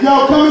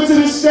Yo, coming to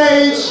the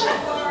stage,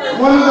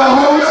 one of the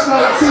hosts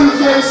of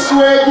TJ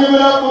Square. Give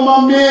it up for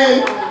my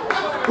man,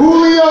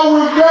 Julio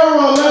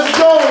Rivera. Let's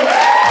go.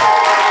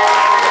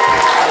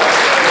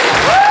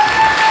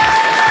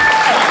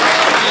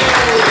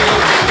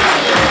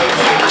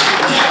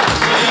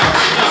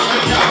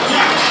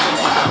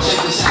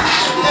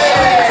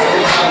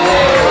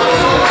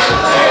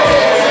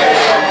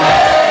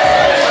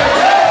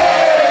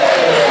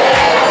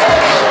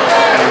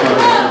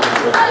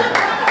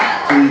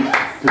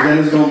 Then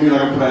it's gonna be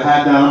like I put a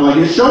hat down. I'm like,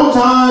 it's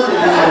showtime.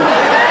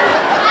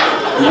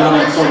 And I'm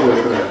in Subway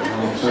for that. You know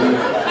what I'm saying?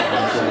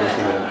 I'm Subway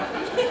for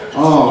that.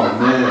 Oh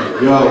man,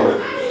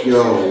 yo,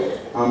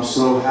 I'm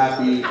so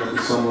happy that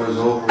the summer is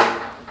over. I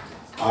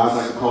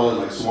like to call it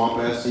like swamp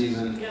ass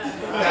season.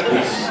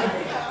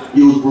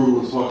 It was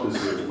brutal as fuck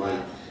this year.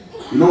 Like,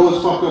 you know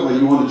what's fucked up? Like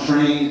you on the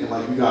train and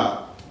like you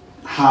got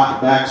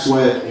hot back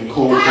sweat and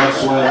cold butt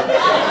sweat.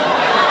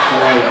 So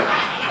like.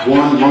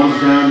 One runs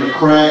down the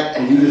crack,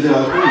 and you just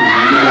like, you get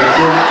that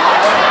shit?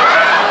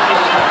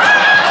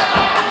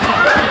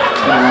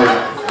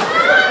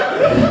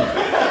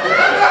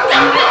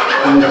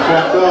 And it's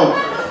fucked up,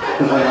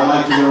 because like, I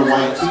like to wear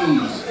white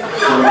tees.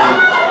 So like,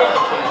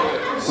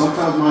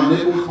 sometimes my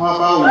nipples pop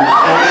out when it's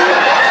cold.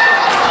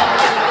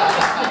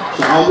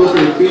 So I'll look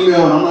at a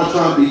female, and I'm not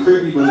trying to be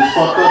creepy, but it's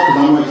fucked up,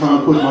 because I'm like trying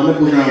to put my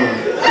nipples down on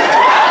it.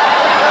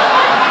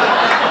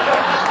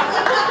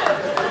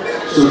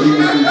 So she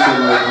just thinks that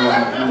like,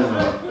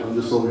 I'm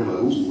just over here like,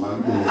 ooh, how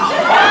you doing?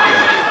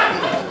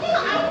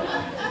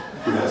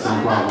 You got some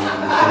problem with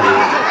this.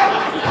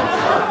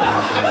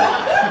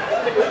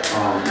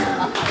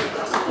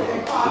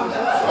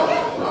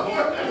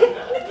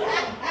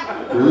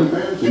 Really,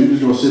 fam? So you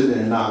just gonna sit there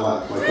and not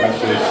laugh? Like that's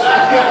just,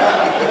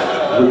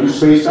 were you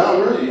spaced out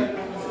already?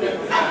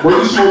 What do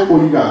you smoke for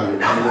you got here?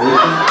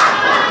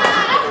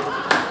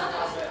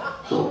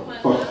 So,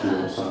 fuck you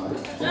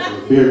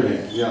outside. Beer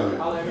game, yeah.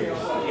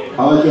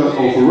 I'll let y'all,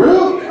 oh, for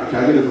real? Can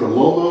I get it for the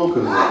logo?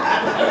 Because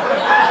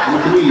I'm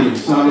a comedian.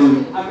 It's not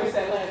really. I missed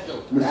that last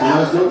joke. Missed the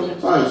last joke?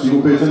 Alright, so you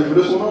gonna pay attention for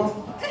this one though?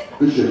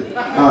 Good shit.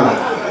 Alright.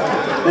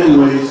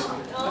 Anyways,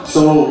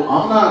 so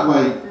I'm not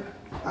like,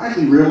 I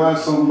actually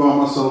realized something about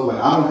myself.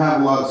 Like, I don't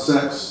have a lot of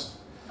sex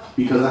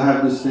because I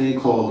have this thing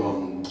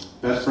called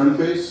best friend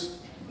face.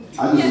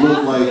 I just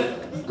look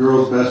like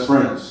girls' best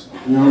friends.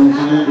 You know what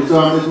I'm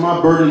saying? It's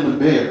my burden to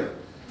bear.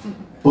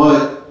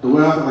 But the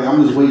way I feel like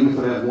I'm just waiting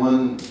for that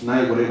one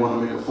night where they want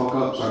to make a fuck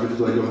up, so I can just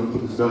be like, yo, let me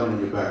put this belly in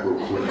your back real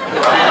quick.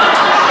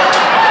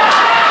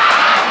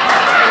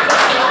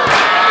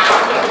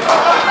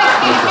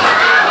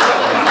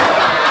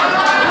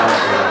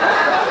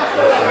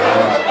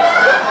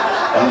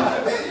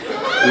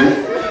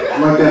 I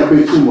like that a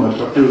bit too much. I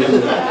feel too. You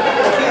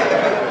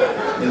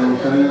know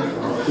what I'm saying?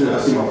 Oh, shit. I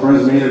see my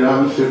friends made it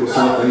out and shit. What's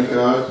up? Thank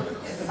God.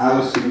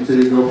 Alice, can you tell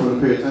your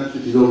girlfriend to pay attention?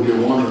 She's over here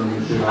wondering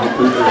and shit. I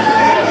appreciate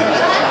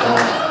that.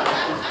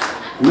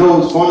 You know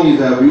what's funny is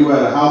that we were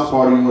at a house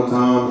party one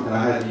time and I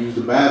had to use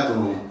the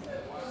bathroom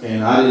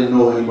and I didn't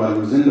know anybody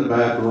was in the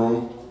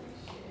bathroom.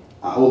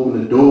 I opened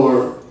the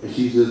door and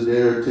she's just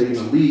there taking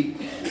a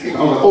leak. I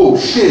was like, oh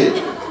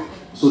shit.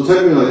 So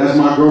technically like that's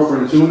my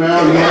girlfriend too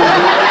now, you know what I'm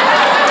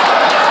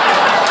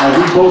saying? Like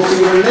we both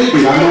seen her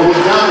naked. I know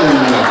what's down there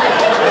now.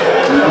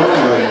 You know,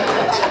 like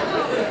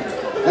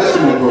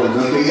Eskimo brothers,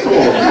 that's what it's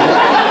called.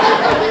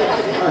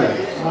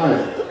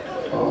 Alright.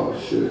 Oh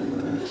shit,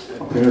 man.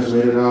 My parents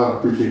made it out. I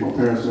appreciate my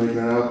parents making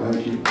it out.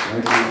 Thank you.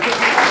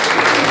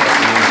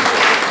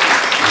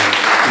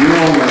 You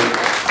know, like,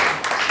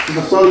 since I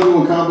started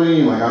doing comedy,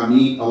 and like I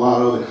meet a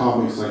lot of other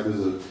comics, like there's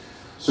a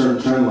certain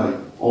trend, like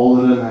all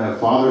of them have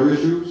father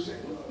issues,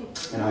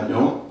 and I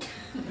don't.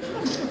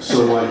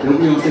 So like they'll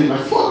be on stage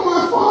like, fuck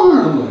my father,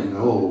 and I'm like,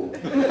 no.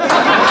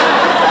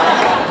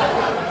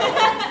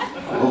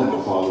 I love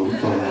my father. What are you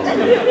talking about?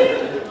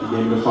 He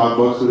gave me the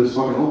 $5 for this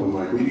fucking open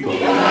mic. What are you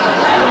talking about?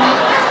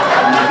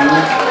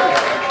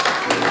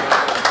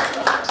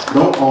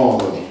 Don't all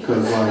though,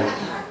 because like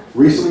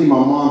recently my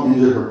mom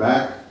injured her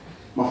back.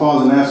 My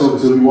father's an asshole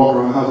because he'll be walking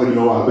around the house like, you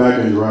know, our back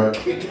injury, right?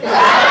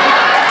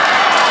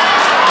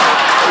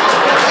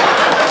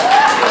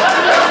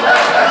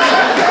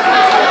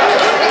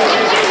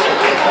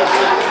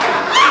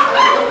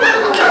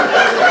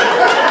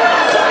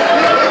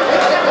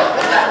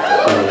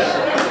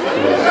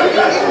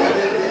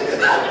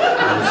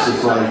 It's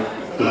just like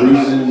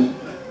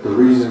the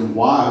reason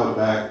why her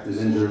back is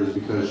injured is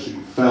because she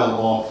fell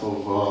off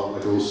of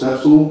like a little step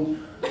stool.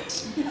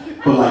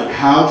 But like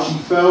how she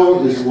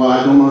fell is what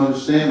I don't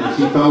understand. Like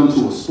she fell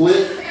into a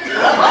split.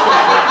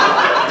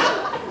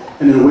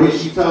 And then the way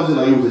she tells it,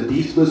 like it was a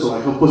deep split, so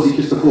like her pussy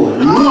kissed the floor.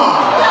 Like,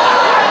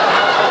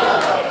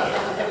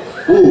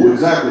 ooh,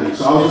 exactly.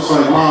 So I was just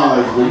like, Ma,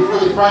 like, were you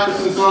really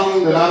practicing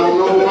something that I don't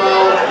know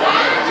about?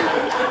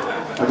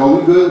 Like, are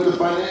we good with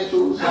the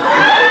financials?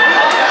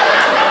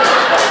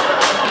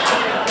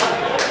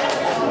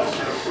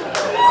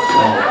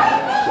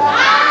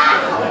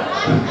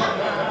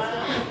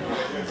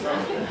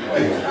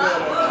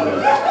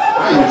 I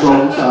ain't in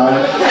trouble,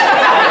 sorry.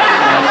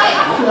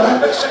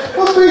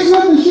 What face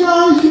nothing? She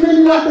made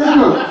me like that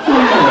girl.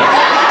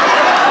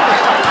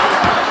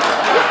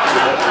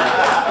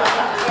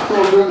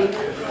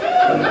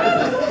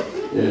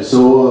 Yeah,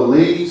 so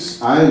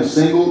ladies, I am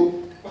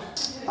single.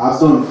 I've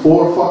done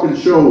 4 fucking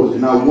shows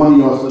and not one of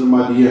y'all slid in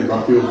my DMs.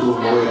 I feel so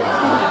annoyed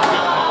about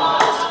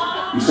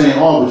that. You saying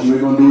all, but you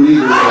ain't gonna do it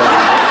either. Like,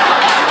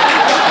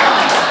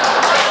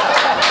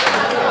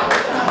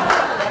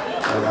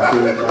 I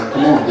feel like,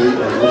 come on, dude.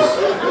 Like, let's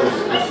do it.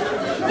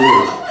 You know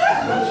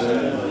what I'm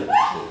saying?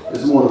 Like,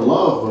 it's more than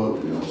love,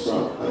 but you know what's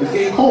up. Like, it's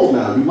getting cold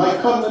now. You like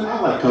cuddling, I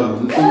like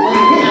cuddling. It's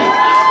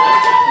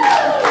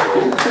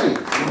what do you think?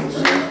 You know what I'm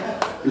saying?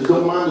 Just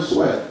don't mind the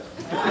sweat.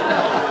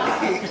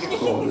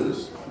 That's all it is.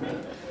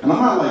 And I'm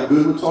not like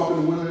good with talking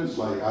to women. It's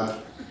like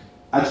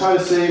I try to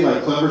say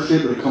like clever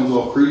shit, but it comes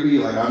off creepy.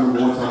 Like I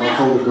remember one time I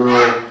told a girl, I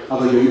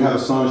was like, yo, you have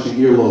astonishing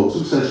earlobes.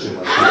 Who says shit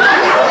like that?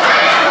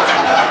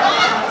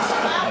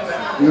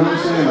 You know what I'm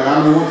saying? Like I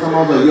remember one time I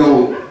was like, yo,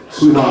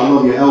 sweetheart, I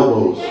love your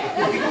elbows.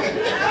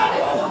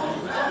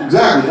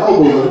 Exactly,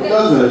 elbows. Like, who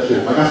does that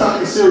shit? Like I sound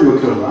like a serial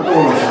killer. I know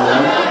what I'm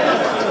saying.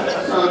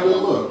 It's not a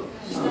good look.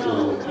 It's not a good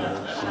look, man.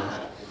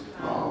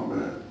 Oh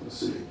man, let's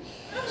see.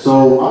 So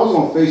I was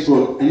on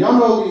Facebook, and y'all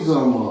know these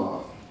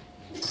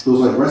those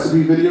like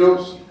recipe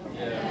videos.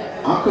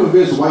 Yeah. I'm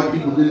convinced white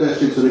people did that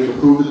shit so they could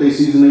prove that they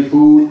season their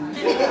food. I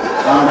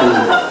don't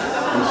believe it.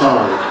 I'm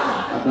sorry.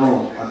 I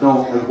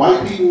don't. Like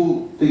white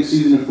people think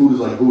seasoning food is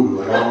like voodoo.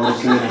 Like I don't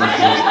understand that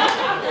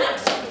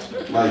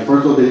shit. Like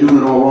first of all, they're doing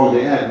it all wrong.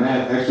 They add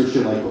mad extra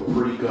shit like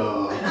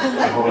paprika.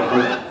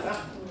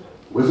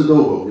 Where's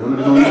adobo? You don't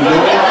know adobo?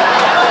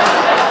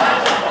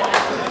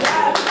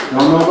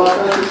 Y'all know about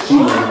that shit? She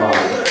knows about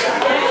it.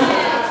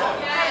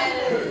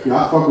 Yeah, I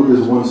fuck with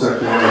this one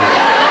section right now.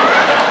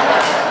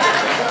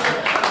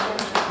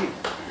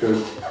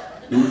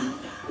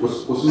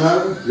 What's the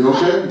matter? You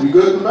okay? You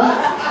good in the back?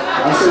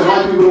 I said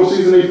white people don't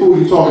season their food.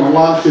 You talking a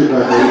lot of shit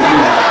back there.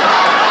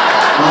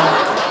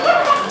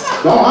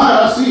 Don't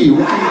hide. I see you.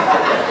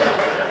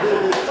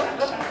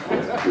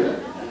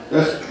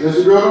 That's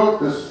your girl though?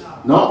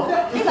 No?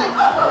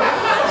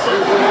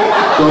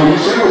 So you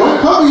say, what?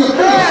 Cover your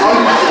face. All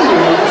you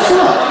saying, what's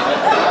up?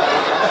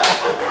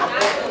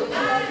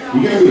 You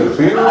giving me the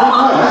finger on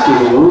that? That's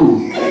just rude.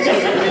 That's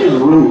just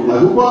rude. Like,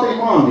 who brought their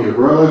mom here,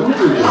 bro? Like, who's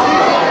your mom?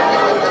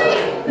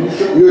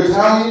 You're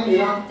Italian, you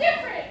know?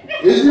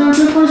 Is there a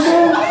different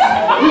song?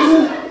 Is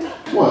it?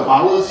 What,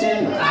 olive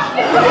skin?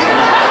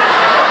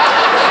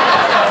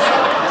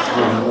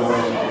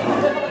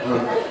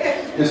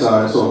 It's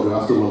alright, it's all good. I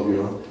still love you.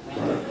 Right.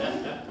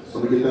 So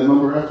we get that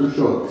number after the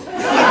show, though.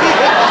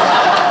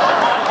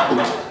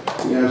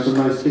 We have some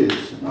nice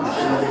kids. I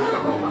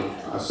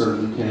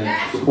certainly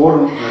can't support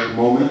them at the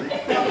moment.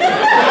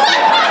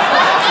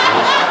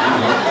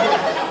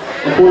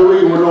 In Puerto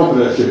Rico, we're known for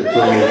that shit. So,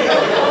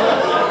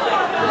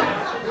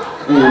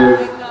 anyway,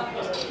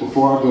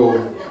 before I go,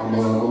 I'm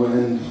gonna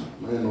end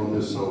on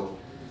this note.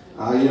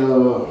 I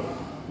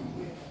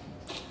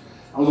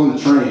was on the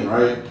train,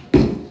 right?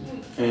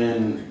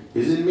 And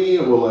is it me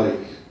or like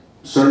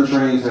certain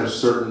trains have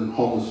certain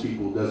homeless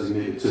people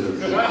designated to them?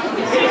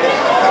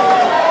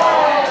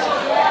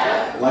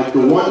 Like the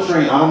one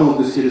train, I don't know if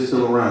this kid is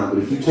still around, but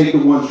if you take the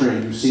one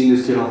train, you've seen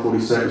this kid on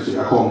 42nd Street.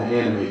 I call him the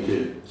anime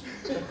kid.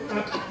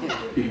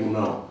 People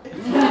know.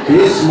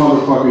 This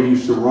motherfucker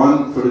used to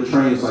run for the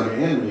trains like an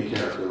anime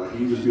character. Like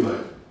he'd just be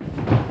like.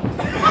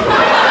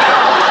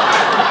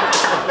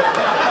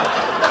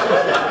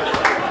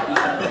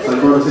 It's like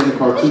brothers in the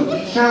cartoon.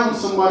 He challenged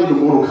somebody to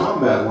Mortal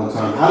Kombat one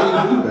time. How do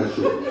you do that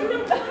shit?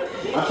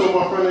 I told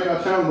my friend that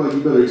got challenged, like,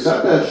 you better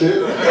accept that shit.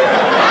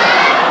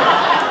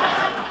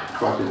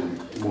 Fucking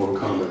Mortal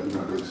Kombat, you're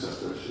not gonna accept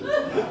that shit.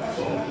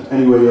 So,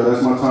 anyway,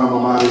 that's my time.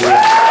 I'm out of here.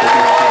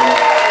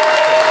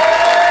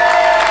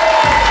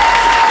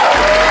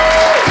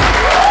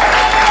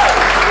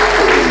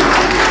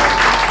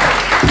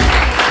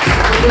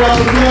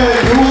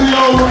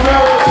 Julio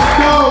Rivera.